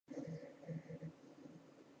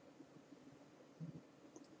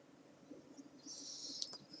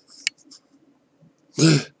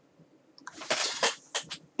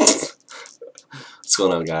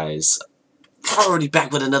going on, guys? Already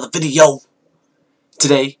back with another video.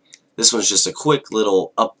 Today, this one's just a quick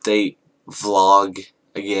little update vlog,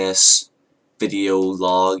 I guess, video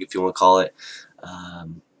log if you want to call it.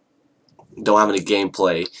 Don't have any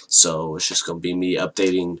gameplay, so it's just gonna be me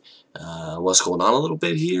updating what's going on a little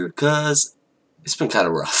bit here, because it's been kind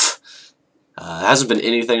of rough. There hasn't been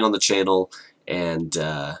anything on the channel, and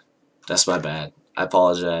that's my bad. I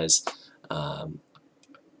apologize.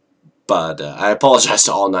 But I apologize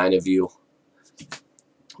to all 9 of you.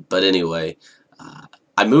 But anyway,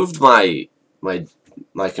 I moved my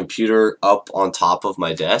computer up on top of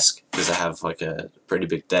my desk because I have like a pretty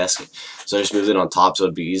big desk. So I just moved it on top so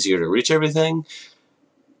it'd be easier to reach everything.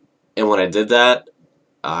 And when I did that,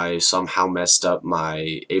 I somehow messed up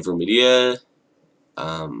my AverMedia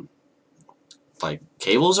like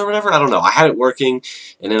cables or whatever. I don't know. I had it working,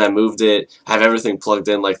 and then I moved it. I have everything plugged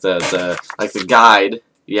in, like the guide.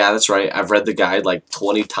 Yeah, that's right. I've read the guide like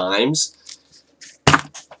 20 times,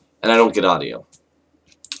 and I don't get audio.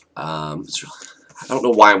 I don't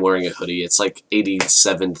know why I'm wearing a hoodie. It's like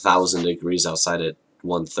 87,000 degrees outside at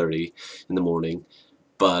 1:30 in the morning,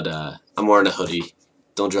 but I'm wearing a hoodie.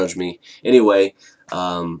 Don't judge me. Anyway,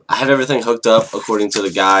 I have everything hooked up according to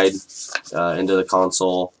the guide into the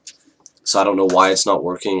console, so I don't know why it's not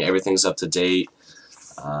working. Everything's up to date.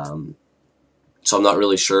 So I'm not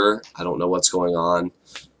really sure. I don't know what's going on.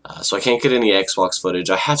 So I can't get any Xbox footage.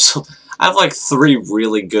 I have like 3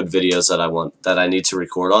 really good videos that I need to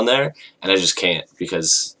record on there, and I just can't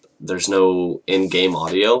because there's no in-game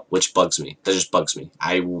audio, which bugs me. That just bugs me.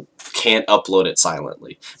 I can't upload it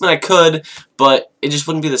silently. I mean, I could, but it just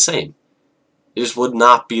wouldn't be the same. It just would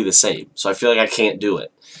not be the same. So I feel like I can't do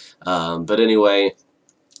it. But anyway,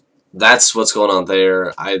 that's what's going on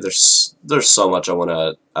there. There's so much I want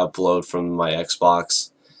to upload from my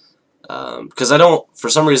Xbox, because for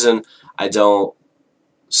some reason I don't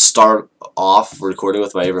start off recording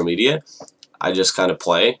with my AverMedia. I just kind of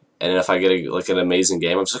play, and if I get an amazing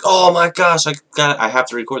game, I'm just like, oh my gosh, I have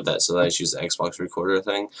to record that. So then I choose the Xbox recorder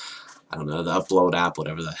thing. I don't know, the upload app,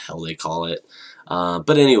 whatever the hell they call it.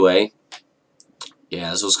 But anyway,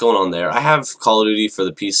 yeah, so what's going on there. I have Call of Duty for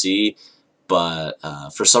the PC. But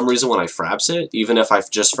for some reason when I fraps it, even if I've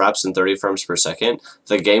just fraps in 30 frames per second,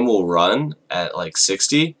 the game will run at like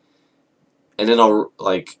 60, and then I'll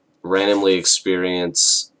like randomly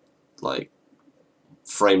experience like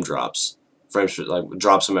frame drops,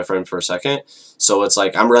 drops in my frames per second. So it's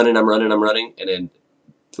like I'm running, and then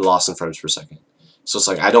loss in frames per second. So it's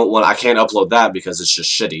like I can't upload that because it's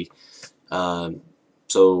just shitty.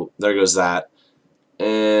 So there goes that.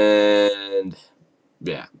 And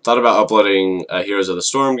yeah, thought about uploading a Heroes of the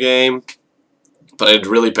Storm game, but I did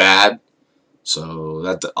really bad, so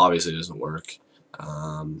that obviously doesn't work.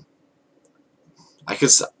 I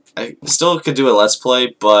still could do a Let's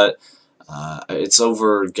Play, but it's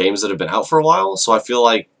over games that have been out for a while, so I feel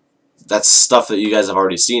like that's stuff that you guys have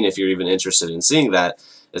already seen. If you're even interested in seeing that,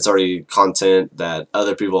 it's already content that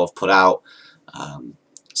other people have put out,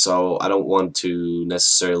 so I don't want to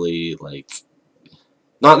necessarily like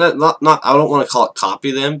I don't want to call it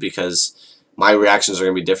copy them, because my reactions are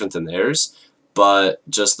going to be different than theirs, but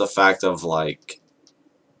just the fact of like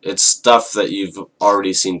it's stuff that you've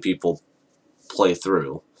already seen people play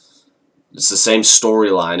through. It's the same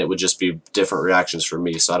storyline, it would just be different reactions for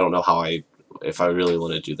me, so I don't know if I really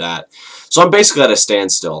want to do that. So I'm basically at a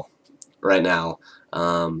standstill right now.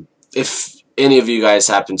 If any of you guys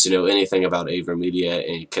happen to know anything about AverMedia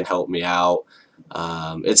and can help me out,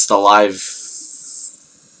 it's the live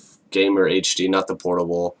Gamer HD, not the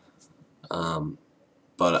portable.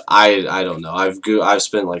 But I don't know. I've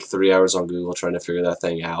spent like 3 hours on Google trying to figure that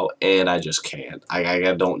thing out, and I just can't.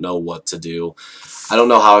 I don't know what to do. I don't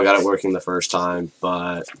know how I got it working the first time,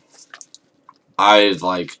 but I've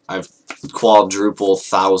quadrupled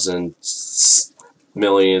thousands,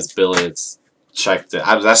 millions, billions checked it.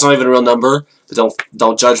 That's not even a real number, but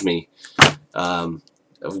don't judge me.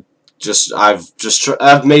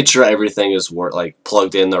 I've made sure everything is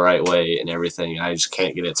plugged in the right way and everything. I just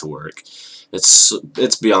can't get it to work.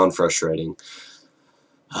 It's beyond frustrating.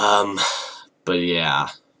 But yeah,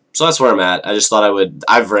 so that's where I'm at. I just thought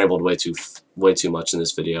I've rambled way too much in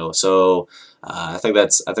this video. So I think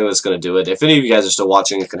that's gonna do it. If any of you guys are still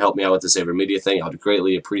watching and can help me out with this AverMedia thing, I would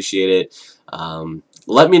greatly appreciate it.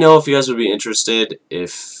 Let me know if you guys would be interested.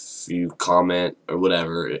 If you comment or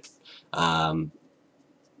whatever.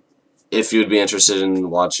 If you would be interested in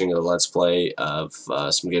watching a Let's Play of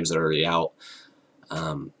some games that are already out.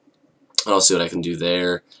 I'll see what I can do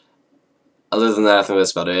there. Other than that, I think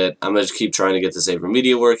that's about it. I'm going to keep trying to get this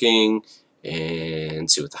AverMedia working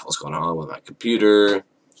and see what the hell's going on with my computer.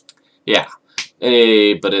 Yeah.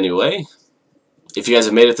 But anyway, if you guys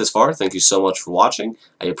have made it this far, thank you so much for watching.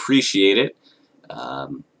 I appreciate it.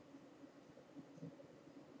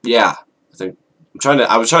 Yeah,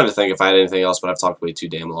 I was trying to think if I had anything else, but I've talked way too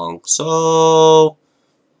damn long. So,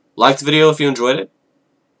 like the video if you enjoyed it.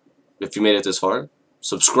 If you made it this far,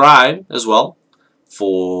 subscribe as well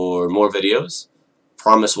for more videos.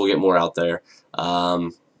 Promise we'll get more out there.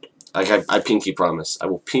 Like I pinky promise. I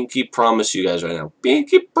will pinky promise you guys right now.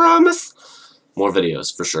 Pinky promise. More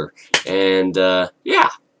videos for sure. And yeah,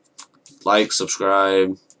 like,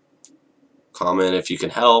 subscribe, comment if you can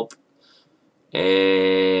help,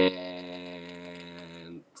 and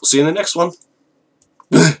we'll see you in the next one.